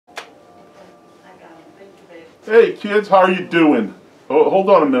Hey kids, how are you doing? Oh, hold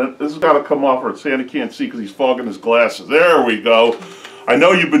on a minute. This has got to come off or Santa can't see because he's fogging his glasses. There we go. I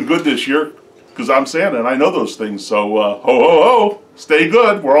know you've been good this year because I'm Santa and I know those things. So ho ho ho, stay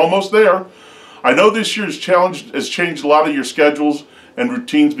good. We're almost there. I know this year's challenge has changed a lot of your schedules and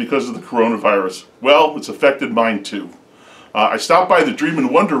routines because of the coronavirus. Well, it's affected mine too. I stopped by the Dream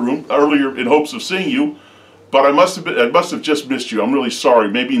and Wonder Room earlier in hopes of seeing you, but I must have just missed you. I'm really sorry.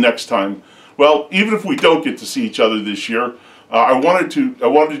 Maybe next time. Well, even if we don't get to see each other this year, I wanted you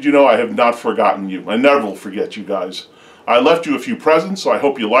to know I have not forgotten you. I never will forget you guys. I left you a few presents, so I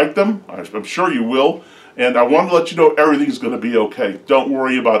hope you like them. I'm sure you will. And I want to let you know everything's going to be okay. Don't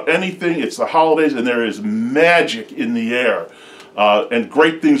worry about anything. It's the holidays, and there is magic in the air. And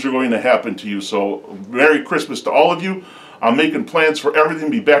great things are going to happen to you. So, Merry Christmas to all of you. I'm making plans for everything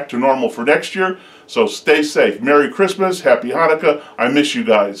to be back to normal for next year. So stay safe. Merry Christmas. Happy Hanukkah. I miss you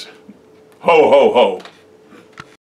guys. Ho, ho, ho.